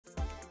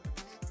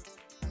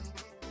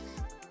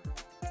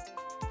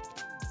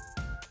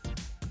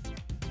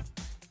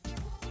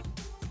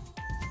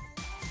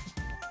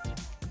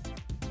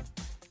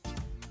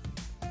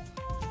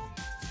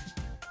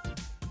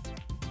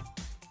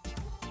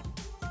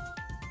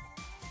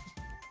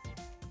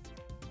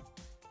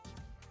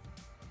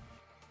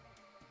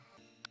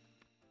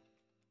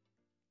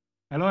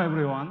Hello,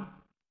 everyone.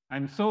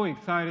 I'm so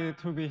excited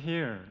to be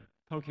here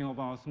talking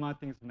about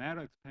SmartThings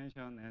Matter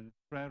expansion and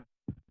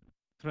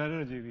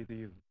strategy with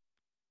you.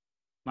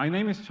 My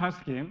name is Charles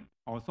Kim,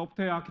 a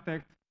software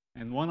architect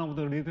and one of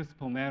the leaders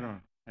for Matter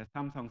at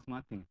Samsung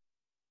SmartThings.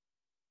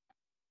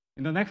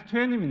 In the next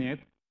 20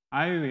 minutes,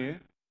 I will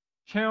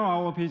share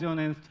our vision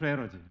and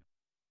strategy,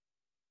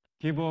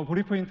 give a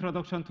brief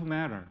introduction to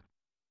Matter,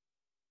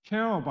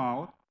 share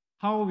about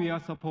how we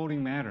are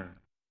supporting Matter,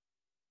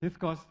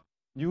 discuss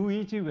new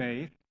easy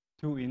ways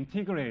to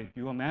integrate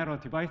your Matter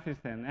devices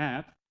and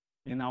apps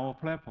in our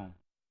platform.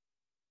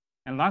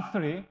 And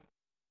lastly,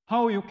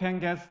 how you can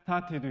get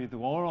started with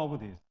all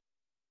of this.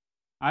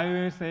 I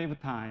will save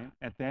time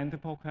at the end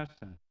for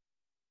questions.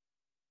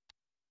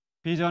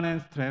 Vision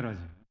and strategy.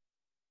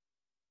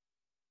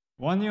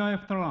 1 year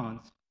after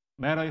launch,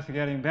 Matter is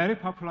getting very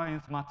popular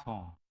in smart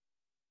home.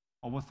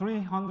 Over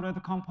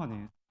 300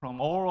 companies from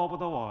all over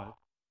the world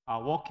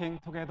are working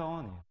together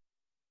on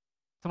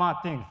it.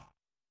 SmartThings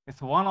is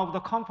one of the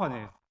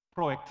companies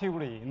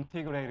proactively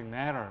integrating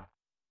Matter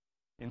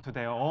into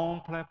their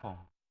own platform.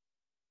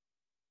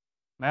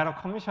 Matter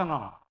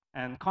commissioner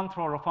and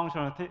controller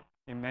functionality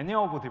in many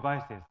of the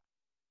devices.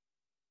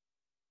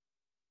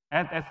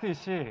 At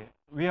SDC,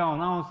 we are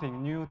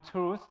announcing new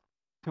tools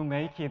to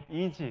make it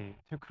easy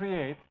to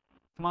create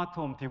smart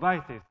home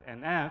devices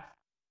and apps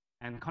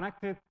and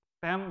connect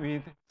them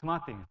with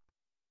SmartThings.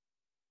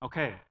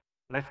 Okay,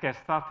 let's get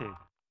started.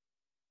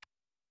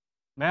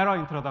 Matter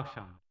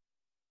introduction.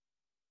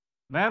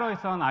 Matter is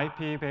an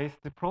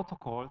IP-based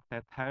protocol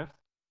that helps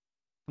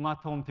smart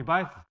home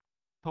devices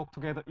talk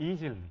together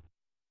easily.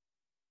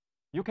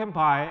 You can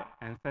buy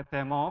and set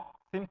them up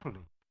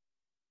simply.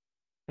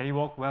 They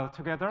work well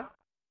together,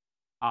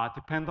 are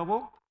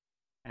dependable,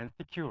 and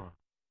secure.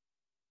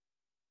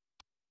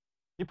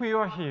 If you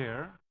are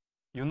here,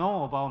 you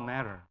know about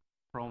Matter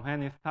from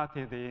when it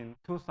started in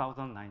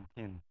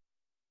 2019.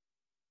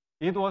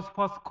 It was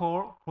first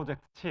called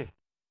Project Chip.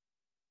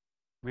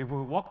 We've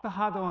worked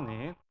hard on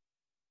it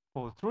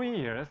for 3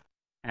 years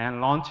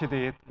and launched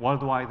it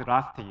worldwide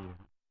last year.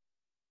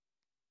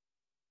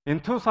 In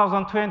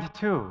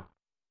 2022,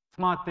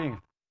 SmartThings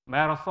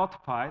Matter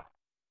certified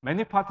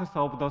many parts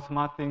of the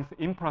SmartThings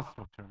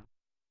infrastructure,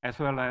 as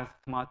well as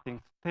SmartThings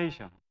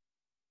Station.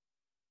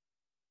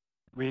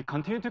 We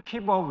continue to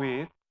keep up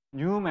with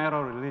new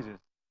Matter releases,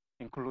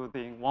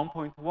 including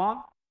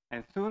 1.1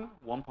 and soon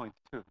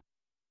 1.2.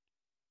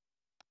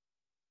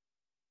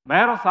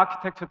 Matter's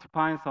architecture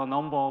defines a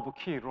number of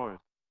key roles,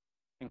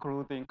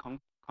 including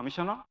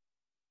commissioner,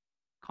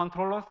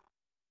 controllers,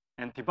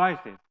 and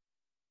devices.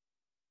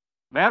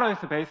 Matter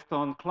is based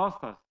on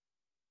clusters,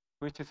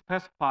 which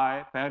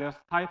specify various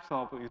types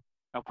of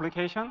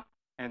application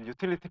and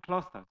utility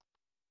clusters.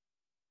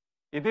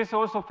 It is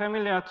also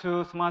familiar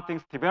to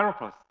SmartThings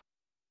developers.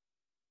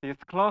 These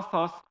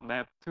clusters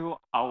map to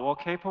our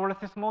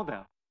capabilities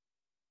model.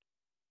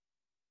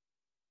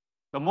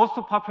 The most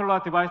popular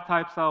device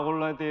types are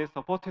already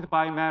supported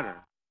by Matter.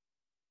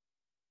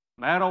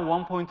 Matter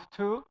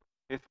 1.2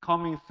 is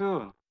coming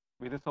soon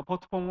with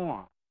support for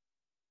more,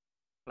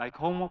 like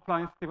home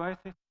appliance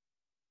devices,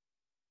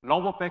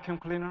 robot vacuum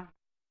cleaner,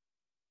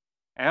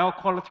 air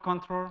quality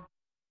control,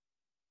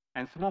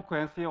 and smoke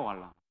and CO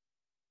alarm.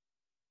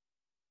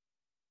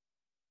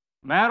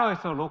 Matter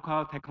is a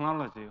local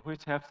technology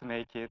which helps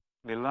make it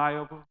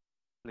reliable,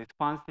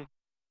 responsive,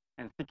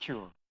 and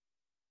secure.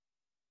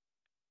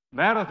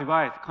 Matter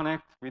device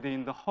connects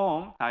within the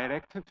home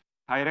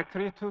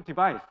directly to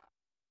device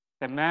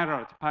that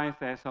Matter defines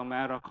as a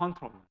Matter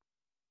controller.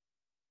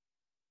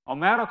 A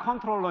Matter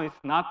controller is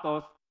not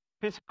a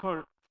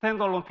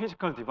standalone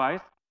physical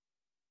device,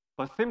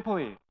 but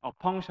simply a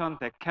function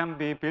that can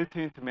be built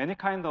into many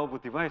kinds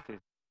of devices,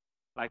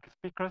 like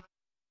speakers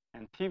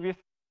and TVs,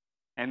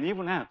 and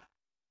even apps.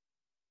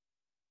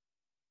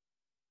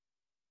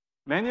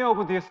 Many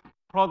of these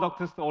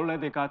products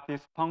already got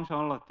this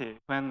functionality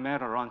when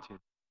Matter launched.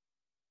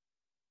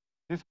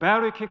 This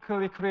very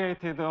quickly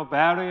created a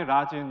very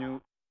large new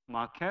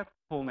market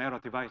for Matter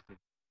devices.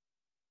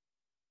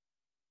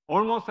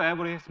 Almost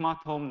every smart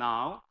home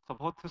now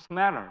supports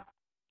Matter.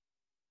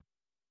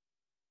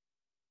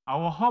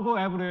 Our hub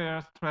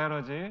everywhere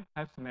strategy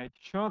helps make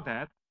sure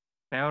that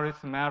there is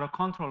Matter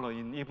controller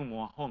in even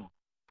more homes.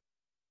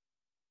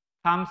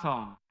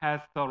 Samsung has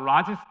the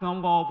largest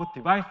number of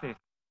devices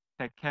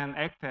that can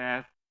act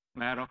as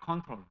Matter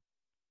controller.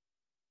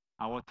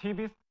 Our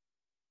TVs,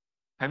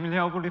 family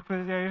of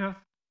refrigerators,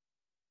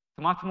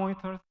 smart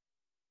monitors,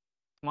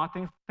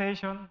 SmartThings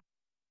Station,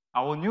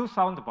 our new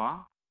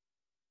soundbar,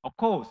 of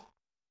course,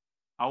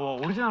 our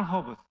original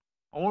hubs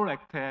all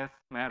act as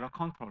Matter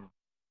controller.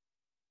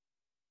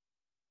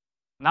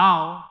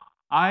 Now,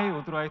 I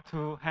would like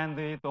to hand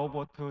it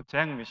over to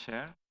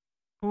Jean-Michel,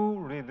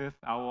 who leads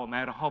our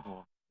Matter hub.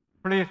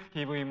 Please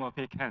give him a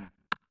big hand.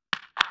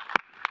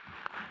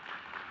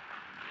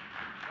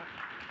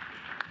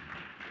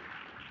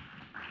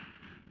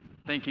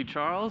 Thank you,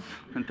 Charles,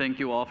 and thank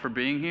you all for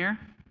being here.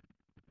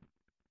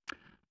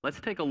 Let's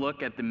take a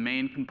look at the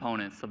main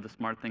components of the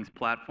SmartThings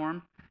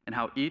platform and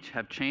how each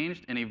have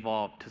changed and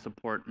evolved to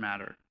support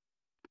Matter.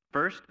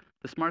 First,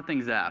 the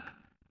SmartThings app,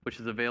 which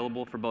is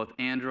available for both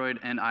Android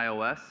and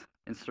iOS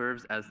and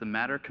serves as the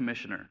Matter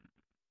Commissioner,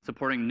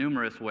 supporting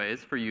numerous ways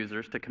for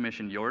users to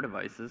commission your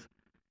devices,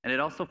 and it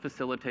also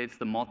facilitates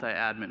the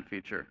multi-admin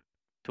feature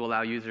to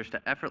allow users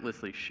to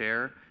effortlessly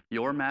share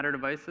your Matter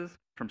devices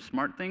from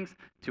SmartThings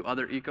to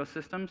other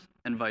ecosystems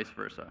and vice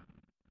versa.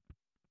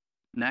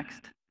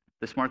 Next,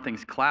 the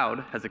SmartThings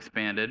Cloud has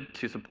expanded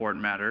to support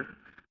Matter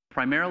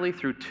primarily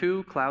through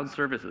two cloud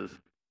services.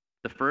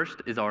 The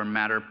first is our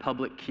Matter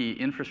Public Key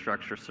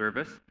Infrastructure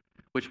service,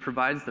 which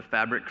provides the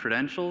Fabric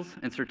credentials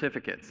and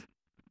certificates.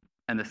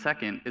 And the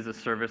second is a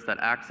service that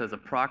acts as a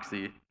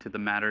proxy to the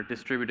Matter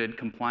Distributed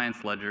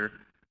Compliance Ledger,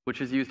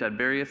 which is used at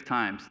various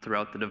times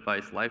throughout the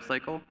device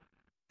lifecycle,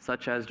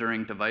 such as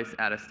during device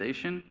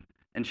attestation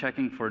and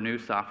checking for new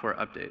software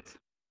updates.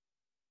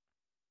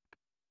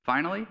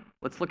 Finally,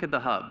 let's look at the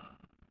Hub,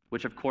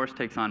 which of course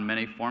takes on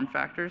many form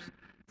factors,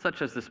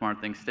 such as the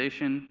SmartThings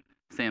Station,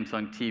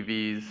 Samsung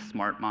TVs,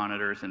 smart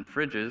monitors, and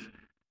fridges,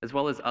 as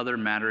well as other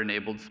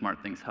Matter-enabled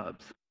SmartThings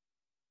hubs.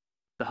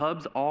 The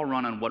hubs all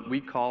run on what we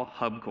call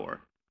Hub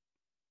Core,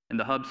 and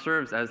the hub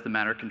serves as the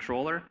Matter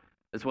controller,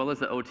 as well as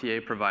the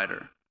OTA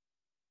provider.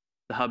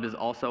 The hub is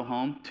also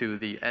home to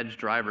the Edge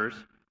drivers,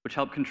 which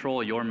help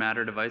control your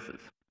Matter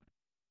devices.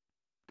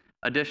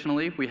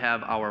 Additionally, we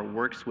have our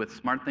Works with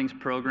SmartThings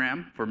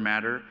program for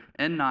Matter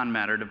and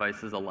non-Matter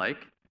devices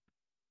alike,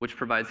 which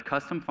provides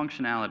custom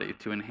functionality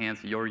to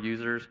enhance your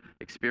users'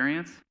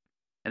 experience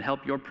and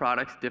help your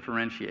products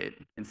differentiate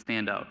and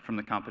stand out from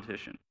the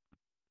competition.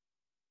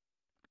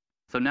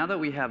 So now that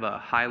we have a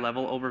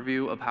high-level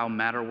overview of how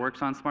Matter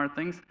works on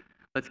SmartThings,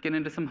 let's get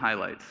into some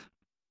highlights.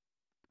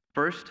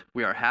 First,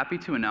 we are happy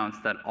to announce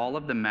that all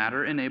of the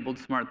Matter-enabled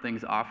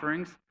SmartThings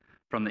offerings,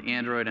 from the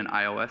Android and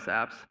iOS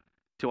apps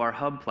to our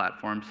Hub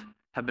platforms,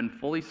 have been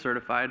fully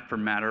certified for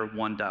Matter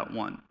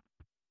 1.1.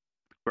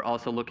 We're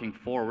also looking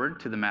forward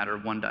to the Matter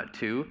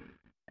 1.2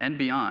 and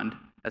beyond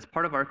as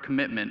part of our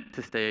commitment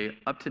to stay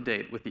up to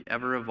date with the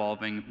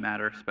ever-evolving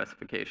Matter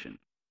specification.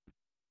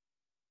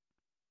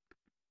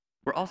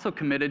 We're also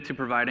committed to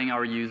providing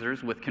our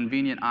users with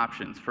convenient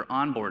options for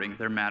onboarding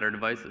their Matter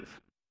devices.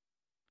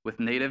 With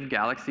native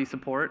Galaxy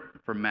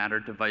support for Matter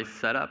device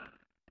setup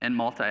and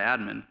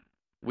multi-admin,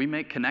 we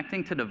make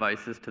connecting to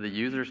devices to the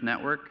user's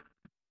network,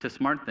 to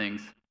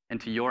SmartThings,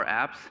 and to your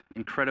apps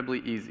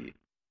incredibly easy.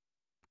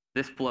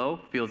 This flow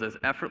feels as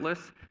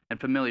effortless and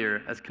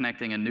familiar as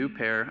connecting a new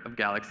pair of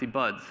Galaxy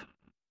Buds.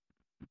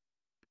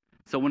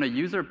 So when a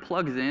user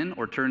plugs in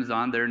or turns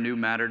on their new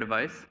Matter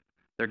device,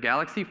 their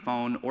Galaxy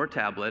phone or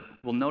tablet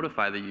will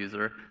notify the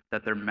user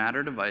that their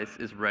Matter device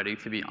is ready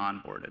to be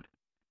onboarded,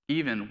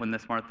 even when the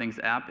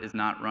SmartThings app is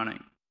not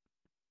running.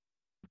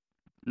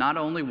 Not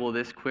only will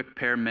this quick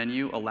pair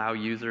menu allow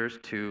users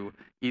to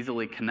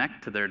easily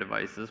connect to their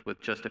devices with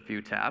just a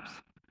few taps,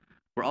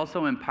 we're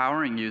also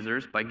empowering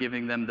users by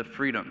giving them the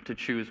freedom to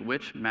choose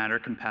which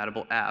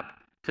Matter-compatible app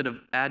to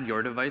add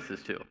your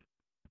devices to.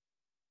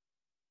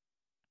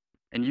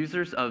 And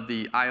users of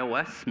the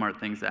iOS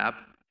SmartThings app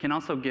can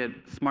also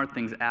get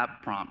SmartThings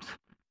app prompts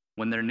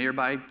when their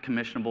nearby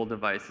commissionable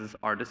devices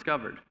are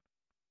discovered.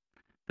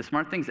 The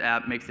SmartThings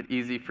app makes it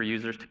easy for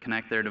users to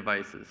connect their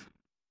devices,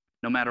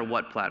 no matter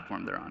what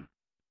platform they're on.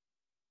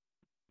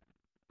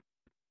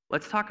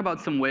 Let's talk about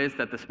some ways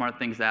that the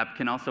SmartThings app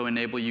can also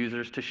enable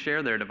users to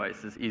share their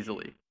devices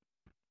easily.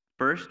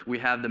 First, we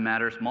have the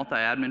Matter's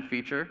multi-admin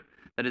feature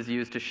that is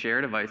used to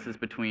share devices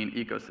between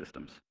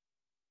ecosystems.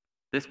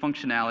 This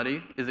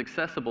functionality is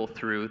accessible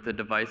through the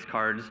device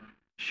card's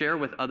Share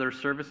with Other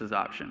Services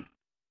option,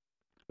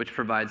 which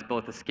provides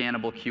both a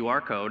scannable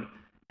QR code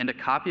and a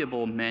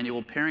copyable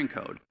manual pairing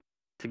code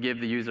to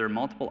give the user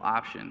multiple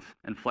options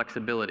and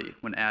flexibility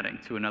when adding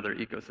to another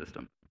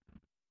ecosystem.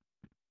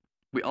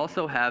 We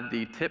also have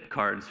the tip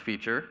cards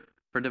feature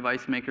for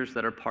device makers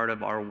that are part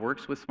of our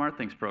Works with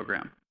SmartThings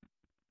program.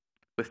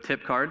 With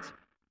tip cards,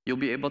 you'll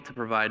be able to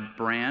provide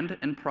brand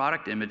and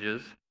product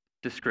images,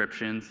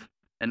 descriptions,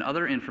 and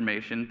other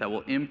information that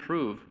will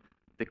improve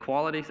the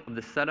quality of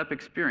the setup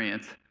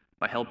experience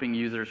by helping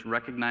users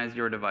recognize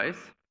your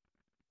device,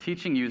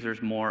 teaching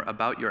users more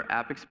about your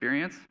app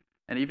experience,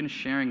 and even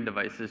sharing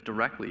devices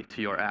directly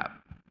to your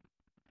app.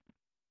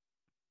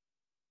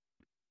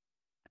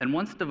 And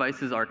once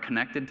devices are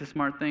connected to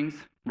SmartThings,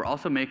 we're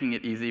also making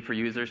it easy for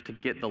users to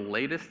get the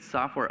latest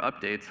software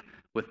updates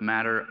with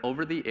Matter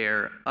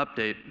over-the-air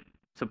update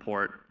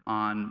support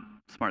on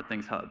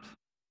SmartThings hubs.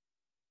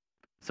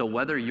 So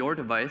whether your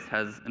device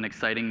has an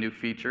exciting new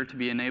feature to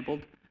be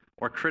enabled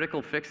or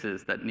critical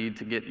fixes that need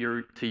to get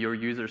to your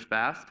users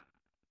fast,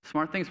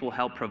 SmartThings will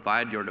help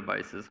provide your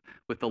devices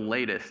with the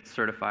latest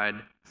certified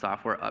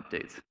software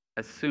updates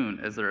as soon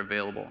as they're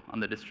available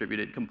on the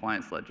Distributed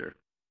Compliance Ledger.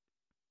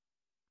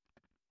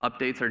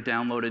 Updates are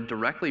downloaded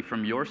directly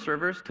from your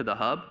servers to the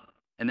hub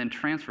and then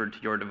transferred to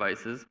your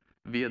devices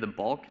via the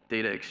bulk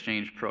data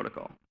exchange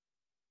protocol.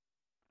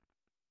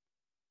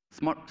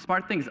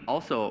 SmartThings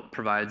also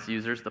provides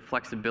users the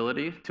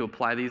flexibility to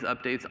apply these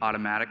updates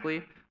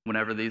automatically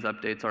whenever these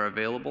updates are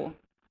available,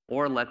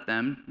 or let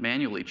them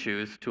manually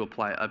choose to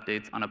apply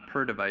updates on a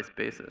per-device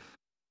basis.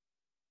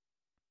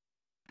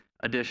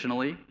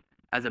 Additionally,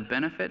 as a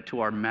benefit to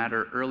our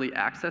Matter Early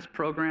Access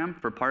program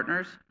for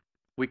partners,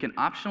 we can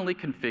optionally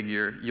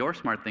configure your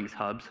SmartThings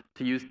hubs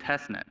to use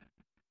testnet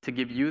to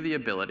give you the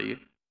ability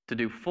to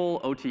do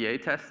full OTA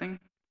testing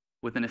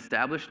with an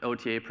established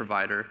OTA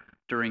provider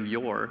during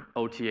your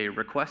OTA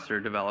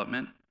requester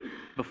development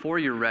before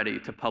you're ready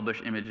to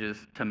publish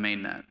images to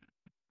mainnet.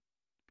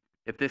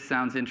 If this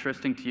sounds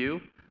interesting to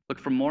you, look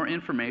for more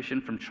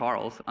information from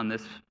Charles on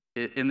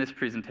in this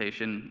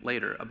presentation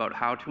later about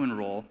how to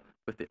enroll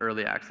with the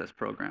Early Access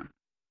program.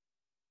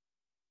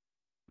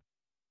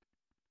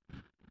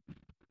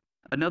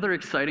 Another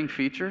exciting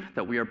feature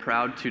that we are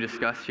proud to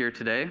discuss here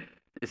today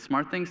is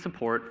SmartThings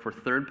support for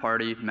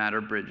third-party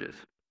Matter bridges.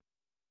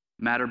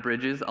 Matter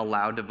bridges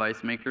allow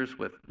device makers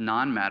with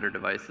non-Matter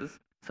devices,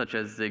 such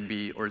as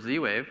Zigbee or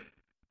Z-Wave,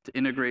 to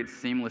integrate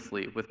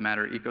seamlessly with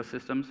Matter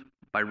ecosystems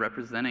by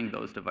representing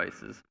those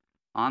devices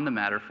on the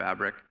Matter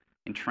fabric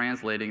and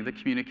translating the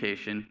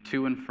communication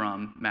to and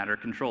from Matter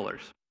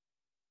controllers.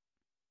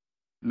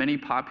 Many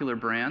popular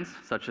brands,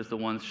 such as the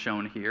ones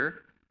shown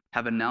here,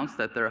 have announced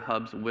that their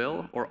hubs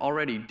will or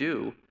already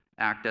do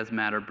act as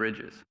Matter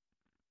bridges,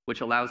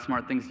 which allows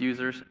SmartThings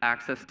users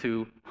access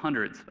to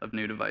hundreds of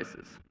new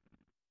devices.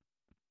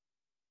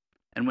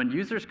 And when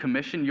users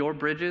commission your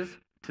bridges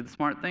to the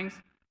SmartThings,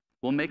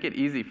 we'll make it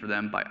easy for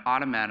them by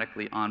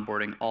automatically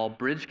onboarding all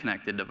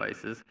bridge-connected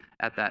devices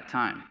at that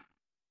time.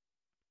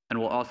 And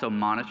we'll also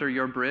monitor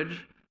your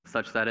bridge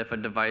such that if a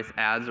device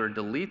adds or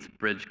deletes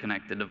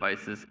bridge-connected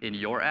devices in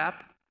your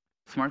app,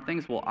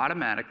 SmartThings will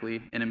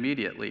automatically and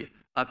immediately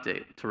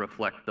update to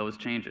reflect those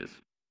changes.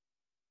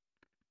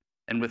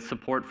 And with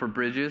support for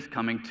bridges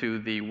coming to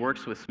the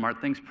Works with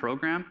SmartThings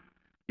program,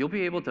 you'll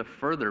be able to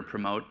further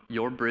promote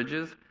your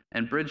bridges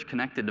and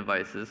bridge-connected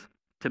devices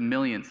to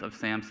millions of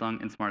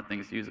Samsung and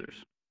SmartThings users.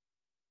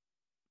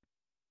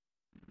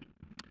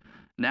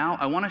 Now,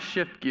 I want to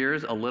shift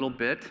gears a little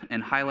bit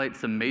and highlight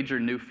some major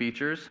new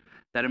features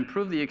that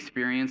improve the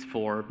experience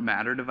for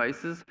Matter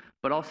devices,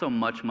 but also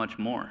much, much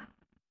more.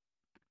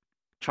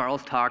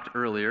 Charles talked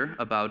earlier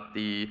about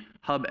the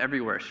Hub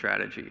Everywhere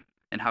strategy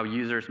and how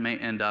users may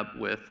end up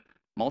with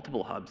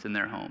multiple hubs in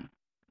their home.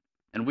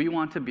 And we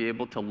want to be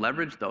able to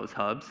leverage those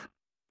hubs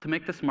to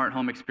make the smart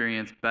home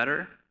experience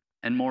better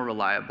and more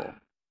reliable.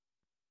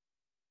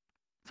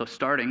 So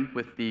starting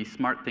with the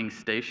SmartThings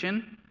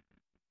Station,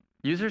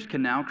 users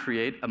can now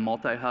create a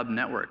multi-hub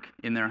network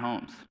in their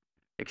homes,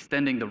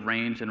 extending the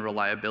range and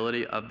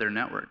reliability of their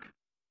network.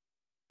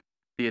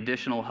 The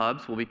additional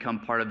hubs will become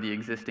part of the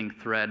existing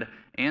Thread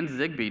and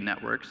Zigbee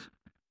networks,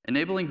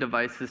 enabling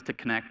devices to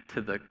connect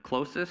to the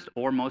closest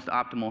or most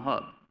optimal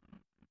hub.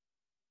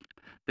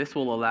 This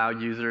will allow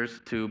users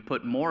to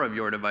put more of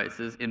your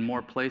devices in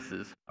more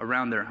places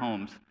around their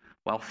homes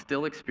while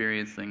still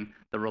experiencing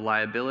the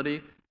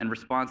reliability and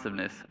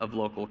responsiveness of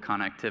local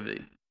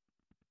connectivity.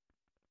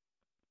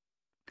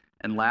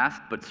 And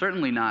last, but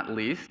certainly not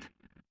least,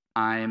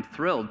 I am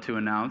thrilled to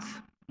announce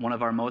one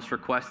of our most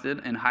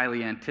requested and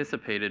highly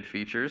anticipated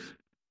features,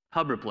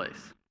 Hub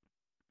Replace.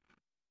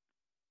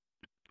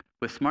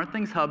 With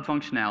SmartThings Hub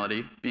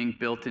functionality being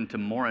built into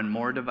more and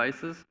more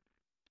devices,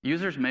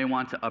 users may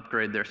want to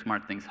upgrade their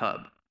SmartThings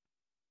Hub.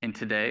 And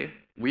today,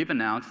 we've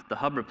announced the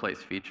Hub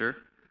Replace feature,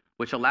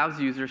 which allows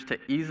users to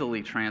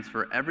easily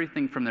transfer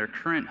everything from their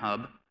current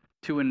hub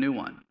to a new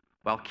one,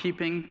 while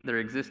keeping their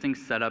existing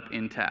setup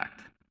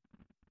intact.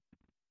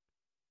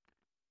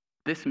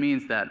 This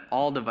means that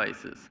all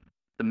devices,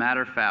 the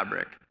Matter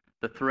fabric,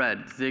 the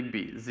Thread,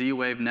 Zigbee,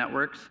 Z-Wave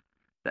networks,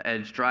 the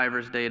Edge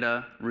drivers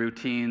data,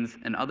 routines,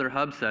 and other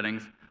hub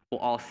settings will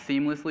all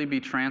seamlessly be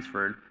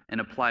transferred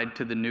and applied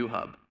to the new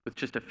hub with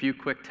just a few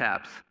quick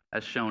taps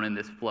as shown in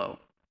this flow.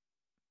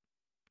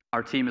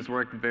 Our team has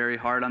worked very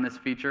hard on this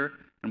feature,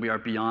 and we are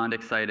beyond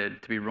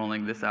excited to be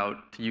rolling this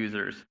out to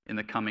users in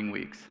the coming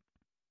weeks.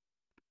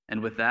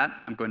 And with that,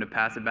 I'm going to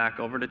pass it back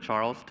over to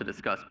Charles to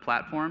discuss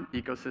platform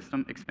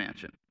ecosystem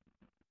expansion.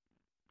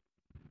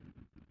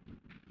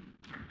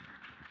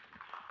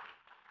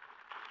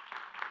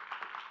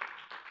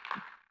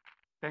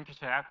 Thank you,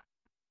 Jack.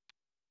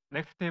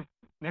 Next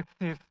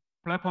is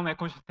platform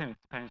ecosystem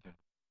expansion.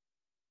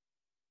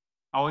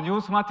 Our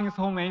new SmartThings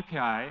Home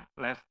API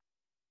lets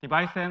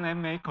device and app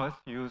makers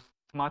use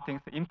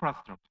SmartThings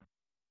infrastructure.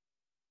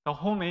 The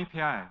Home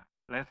API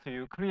lets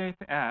you create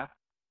apps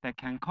that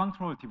can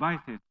control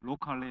devices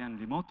locally and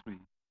remotely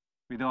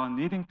without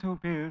needing to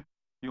build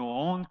your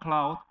own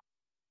cloud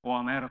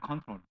or Matter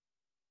controller.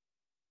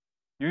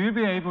 You will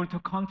be able to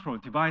control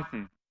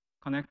devices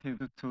connected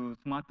to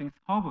SmartThings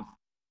hubs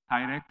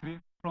directly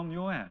from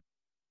your app.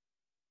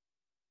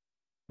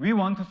 We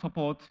want to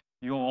support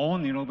your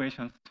own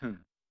innovations too.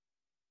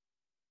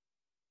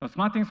 The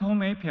SmartThings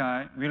Home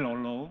API will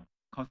allow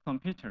custom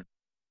features.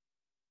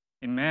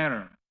 In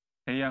Matter,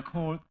 they are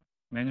called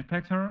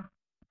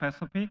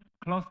manufacturer-specific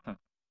clusters.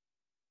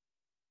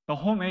 The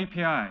Home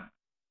API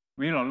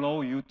will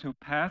allow you to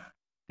pass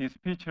these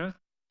features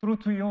through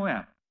to your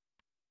app.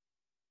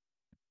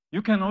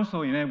 You can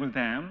also enable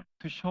them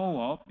to show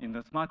up in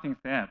the SmartThings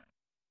app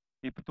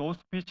if those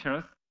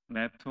features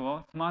map to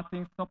a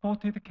SmartThings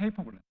supported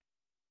capability.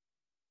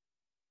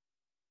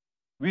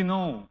 We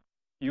know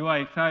you are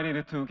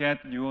excited to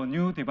get your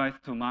new device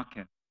to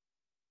market.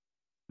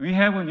 We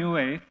have new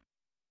ways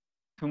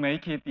to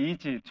make it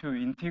easy to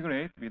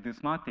integrate with the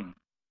SmartThings.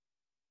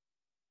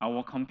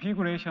 Our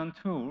configuration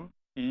tool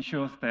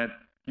ensures that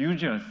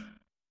users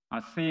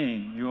are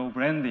seeing your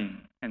branding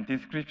and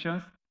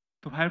descriptions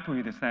to help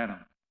with the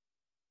setup.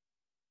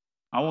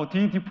 Our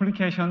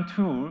deduplication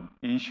tool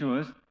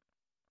ensures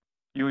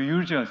your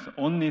users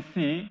only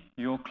see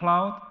your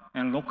cloud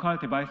and local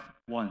device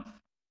once.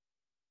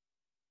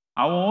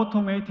 Our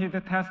automated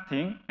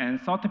testing and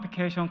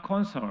certification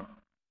console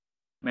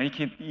make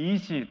it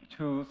easy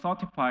to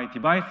certify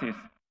devices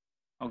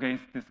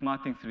against the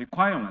SmartThings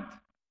requirements,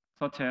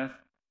 such as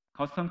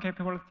custom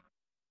capability,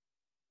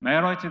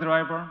 Mirror Edge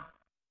driver,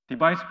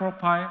 device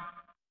profile,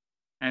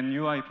 and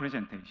UI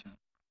presentation.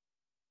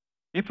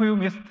 If you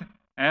missed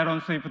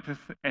Aaron Swift's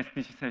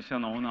SDC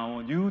session on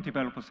our new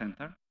developer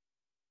center,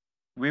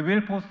 we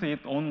will post it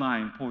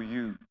online for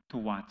you to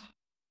watch.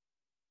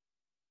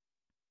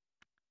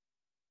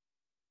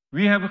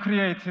 We have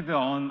created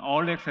an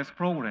early access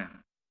program.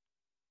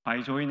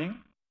 By joining,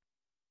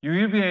 you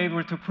will be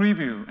able to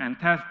preview and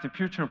test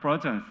future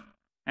versions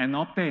and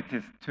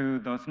updates to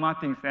the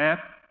SmartThings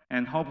app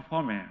and hub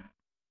firmware.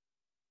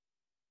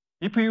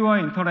 If you are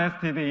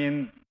interested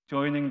in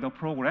joining the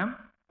program,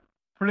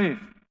 please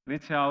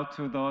reach out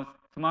to the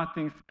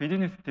SmartThings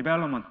business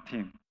development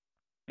team,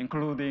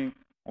 including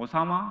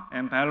Osama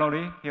and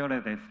Valerie here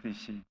at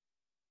SDC.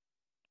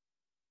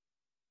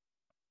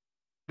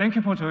 Thank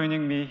you for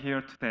joining me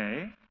here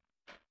today.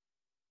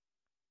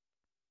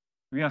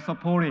 We are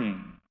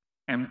supporting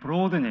and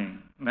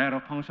broadening Matter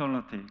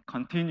functionality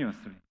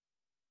continuously.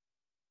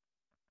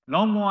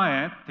 Learn more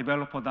at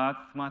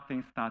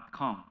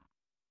developer.smartthings.com,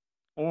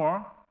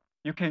 or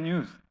you can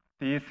use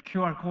these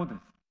QR codes.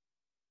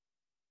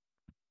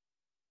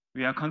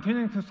 We are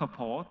continuing to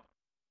support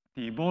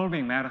the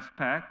evolving Matter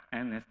spec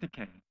and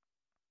SDK,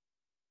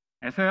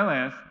 as well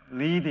as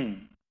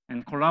leading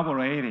and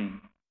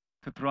collaborating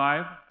to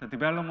drive the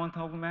development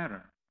of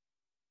Matter.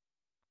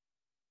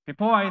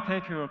 Before I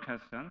take your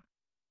questions,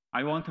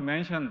 I want to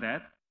mention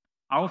that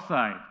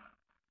outside,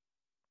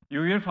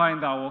 you will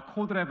find our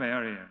code lab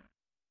area,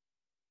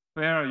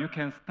 where you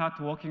can start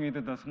working with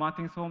the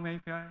SmartThings Home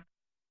API,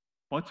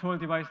 virtual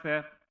device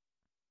app,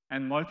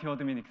 and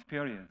multi-admin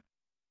experience.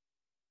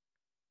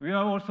 We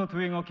are also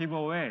doing a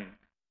giveaway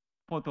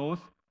for those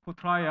who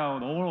try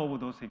out all of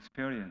those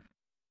experiences.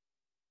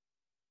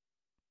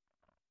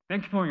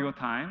 Thank you for your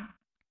time.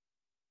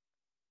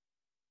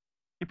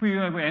 If you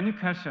have any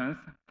questions,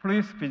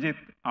 please visit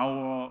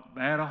our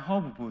Matter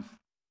Hub booth.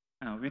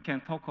 We can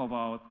talk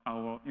about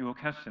your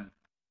questions.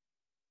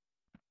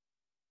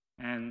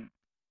 And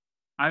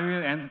I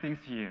will end things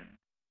here.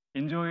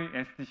 Enjoy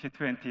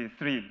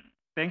SDC23.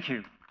 Thank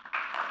you.